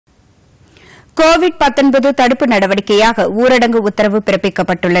COVID-19 தடுப்பு நடவடிக்கையாக ஊரடங்கு உத்தரவு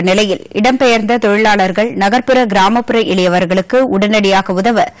பிறப்பிக்கப்பட்டுள்ள நிலையில் இடம்பெயர்ந்த தொழிலாளர்கள் நகர்ப்புற கிராமப்புற எளியவர்களுக்கு உடனடியாக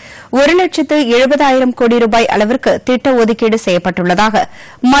உதவ 1,70,000 கோடி ரூபாய் அளவிற்கு திட்ட ஒதுக்கீடு செய்யப்பட்டுள்ளதாக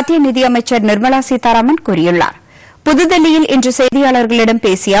மத்திய நிதியமைச்சர் நிர்மலா சீதாராமன் கூறியுள்ளார். புதுதில்லியில் இன்று செய்தியாளர்களிடம்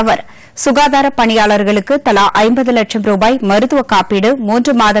பேசிய அவர், சுகாதார பணியாளர்களுக்கு தலா 50 லட்சம் ரூபாய் மருத்துவ காப்பீடு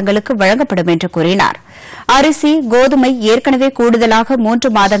 3 மாதங்களுக்கு வழங்கப்படும் என்று கூறினார். அரிசி, கோதுமை ஏற்கனவே கூடுதலாக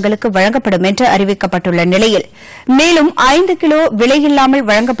 3 மாதங்களுக்கு வழங்கப்படும் என்று அறிவிக்கப்பட்டுள்ள நிலையில் மேலும் 5 கிலோ விலையில்லாமல்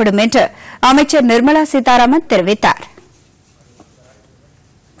வழங்கப்படும் என்று அமைச்சர் நிர்மலா சீதாராமன் தெரிவித்தார்.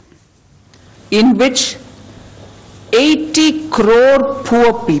 In which 80 crore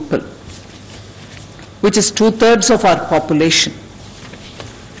poor people, which is 2/3 of our population,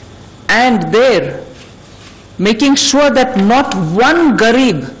 and there making sure that not one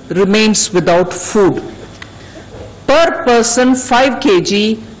garib remains without food. Per person 5 kg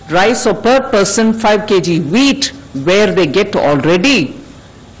rice or per person 5 kg wheat where they get already.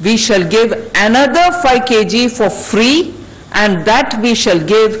 We shall give another 5 kg for free, and that we shall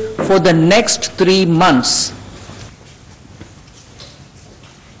give for the next 3 months.